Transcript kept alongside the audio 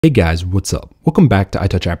Hey guys, what's up? Welcome back to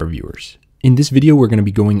iTouch App Reviewers. In this video, we're going to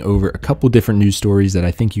be going over a couple different news stories that I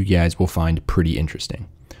think you guys will find pretty interesting.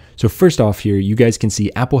 So first off here, you guys can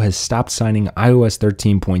see Apple has stopped signing iOS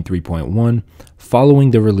 13.3.1 following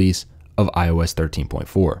the release of iOS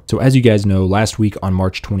 13.4. So as you guys know, last week on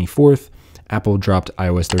March 24th, Apple dropped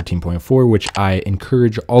iOS 13.4, which I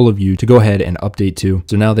encourage all of you to go ahead and update to.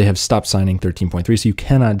 So now they have stopped signing 13.3, so you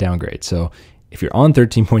cannot downgrade. So if you're on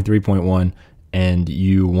 13.3.1, and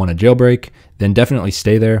you want a jailbreak, then definitely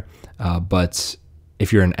stay there. But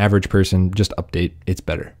if you're an average person, just update, it's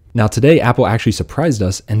better. Now today, Apple actually surprised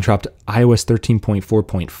us and dropped iOS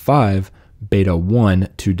 13.4.5 beta 1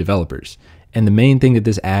 to developers. And the main thing that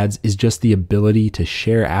this adds is just the ability to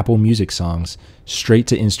share Apple Music songs straight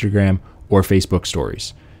to Instagram or Facebook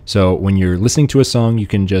stories. So when you're listening to a song, you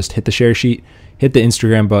can just hit the share sheet, hit the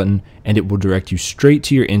Instagram button, and it will direct you straight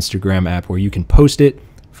to your Instagram app where you can post it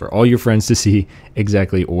for all your friends to see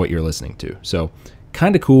exactly what you're listening to. So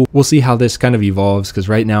kind of cool. We'll see how this kind of evolves because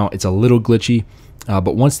right now it's a little glitchy.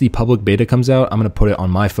 But once the public beta comes out, I'm going to put it on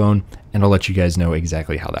my phone and I'll let you guys know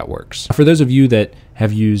exactly how that works. For those of you that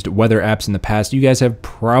have used weather apps in the past, you guys have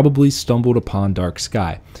probably stumbled upon Dark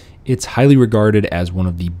Sky. It's highly regarded as one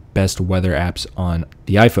of the best weather apps on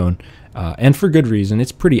the iPhone, and for good reason.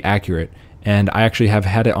 It's pretty accurate, and I actually have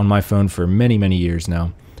had it on my phone for many, many years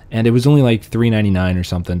now. And it was only like $3.99 or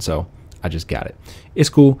something, so I just got it. It's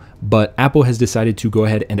cool, but Apple has decided to go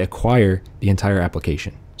ahead and acquire the entire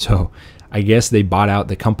application. So I guess they bought out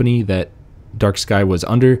the company that Dark Sky was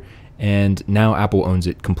under, and now Apple owns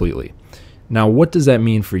it completely. Now, what does that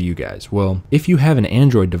mean for you guys? Well, if you have an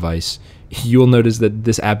Android device, you'll notice that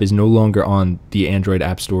this app is no longer on the Android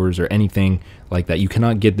app stores or anything like that. You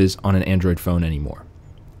cannot get this on an Android phone anymore.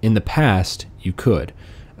 In the past, you could,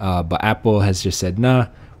 but Apple has just said, nah,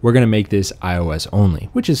 we're going to make this iOS only,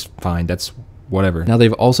 which is fine. That's whatever. Now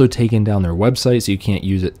they've also taken down their website, so you can't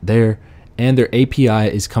use it there. And their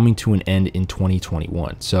API is coming to an end in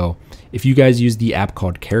 2021. So if you guys use the app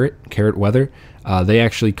called Carrot Weather, they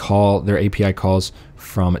actually call their API calls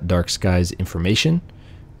from Dark Sky's information.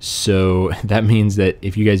 So that means that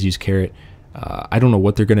if you guys use Carrot, I don't know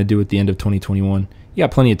what they're going to do at the end of 2021. You got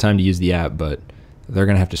plenty of time to use the app, but they're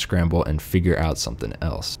going to have to scramble and figure out something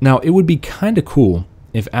else. Now, it would be kind of cool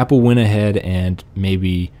if Apple went ahead and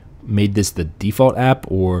maybe made this the default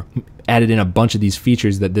app or added in a bunch of these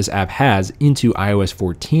features that this app has into iOS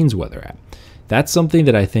 14's weather app. That's something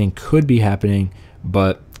that I think could be happening,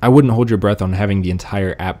 but I wouldn't hold your breath on having the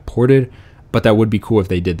entire app ported, but that would be cool if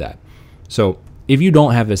they did that. So if you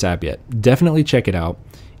don't have this app yet, definitely check it out.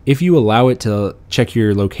 If you allow it to check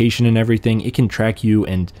your location and everything, it can track you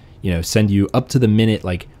and send you up to the minute,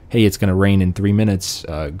 like, hey, it's going to rain in 3 minutes,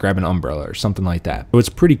 grab an umbrella or something like that. So it's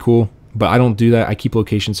pretty cool, but I don't do that. I keep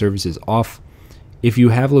location services off. If you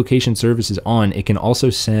have location services on, it can also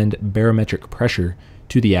send barometric pressure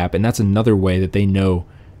to the app, and that's another way that they know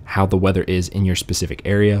how the weather is in your specific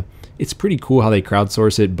area. It's pretty cool how they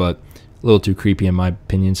crowdsource it, but a little too creepy in my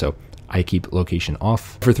opinion, so I keep location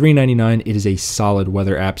off. For $3.99, it is a solid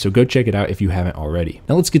weather app, so go check it out if you haven't already.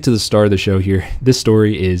 Now let's get to the star of the show here. This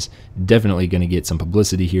story is definitely going to get some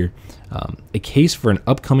publicity here. A case for an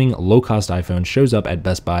upcoming low-cost iPhone shows up at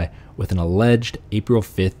Best Buy with an alleged April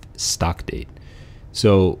 5th stock date.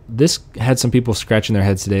 So this had some people scratching their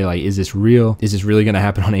heads today, like, is this real? Is this really going to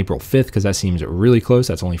happen on April 5th? Because that seems really close.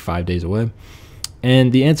 That's only 5 days away.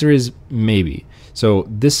 And the answer is maybe. So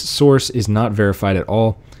this source is not verified at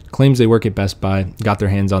all. Claims they work at Best Buy, got their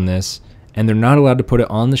hands on this, and they're not allowed to put it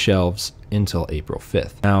on the shelves until April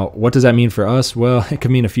 5th. Now, what does that mean for us? Well, it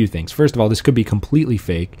could mean a few things. First of all, this could be completely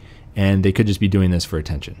fake, and they could just be doing this for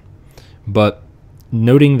attention. But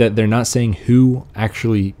noting that they're not saying who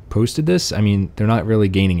actually posted this, I mean, they're not really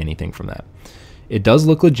gaining anything from that. It does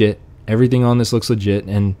look legit. Everything on this looks legit,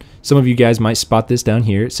 and some of you guys might spot this down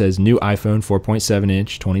here. It says new iPhone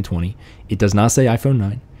 4.7-inch 2020. It does not say iPhone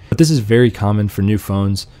 9. But this is very common for new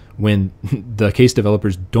phones when the case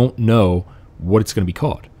developers don't know what it's going to be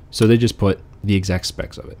called. So they just put the exact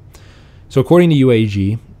specs of it. So according to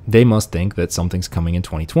UAG, they must think that something's coming in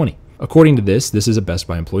 2020. According to this is a Best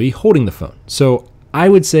Buy employee holding the phone. So I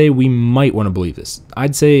would say we might want to believe this.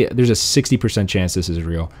 I'd say there's a 60% chance this is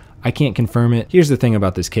real. I can't confirm it. Here's the thing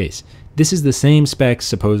about this case. This is the same specs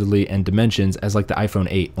supposedly and dimensions as like the iPhone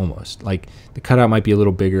 8 almost. Like the cutout might be a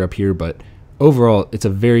little bigger up here, but overall it's a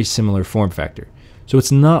very similar form factor. So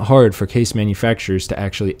it's not hard for case manufacturers to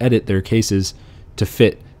actually edit their cases to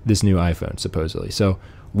fit this new iPhone, supposedly. So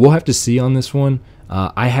we'll have to see on this one.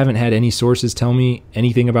 I haven't had any sources tell me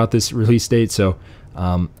anything about this release date, so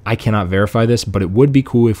I cannot verify this, but it would be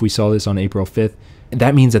cool if we saw this on April 5th.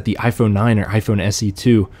 That means that the iPhone 9 or iPhone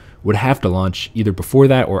SE2 would have to launch either before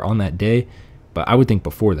that or on that day, but I would think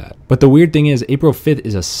before that. But the weird thing is April 5th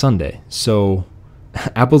is a Sunday, so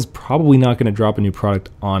Apple's probably not going to drop a new product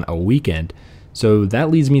on a weekend. So that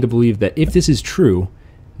leads me to believe that if this is true,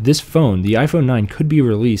 this phone, the iPhone 9, could be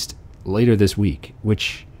released later this week,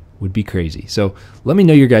 which would be crazy. So let me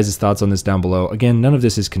know your guys' thoughts on this down below. Again, none of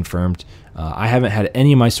this is confirmed. I haven't had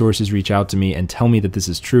any of my sources reach out to me and tell me that this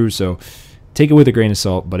is true, so take it with a grain of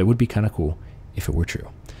salt, but it would be kind of cool if it were true.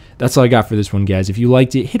 That's all I got for this one, guys. If you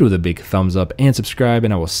liked it, hit it with a big thumbs up and subscribe,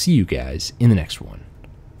 and I will see you guys in the next one.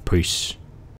 Peace.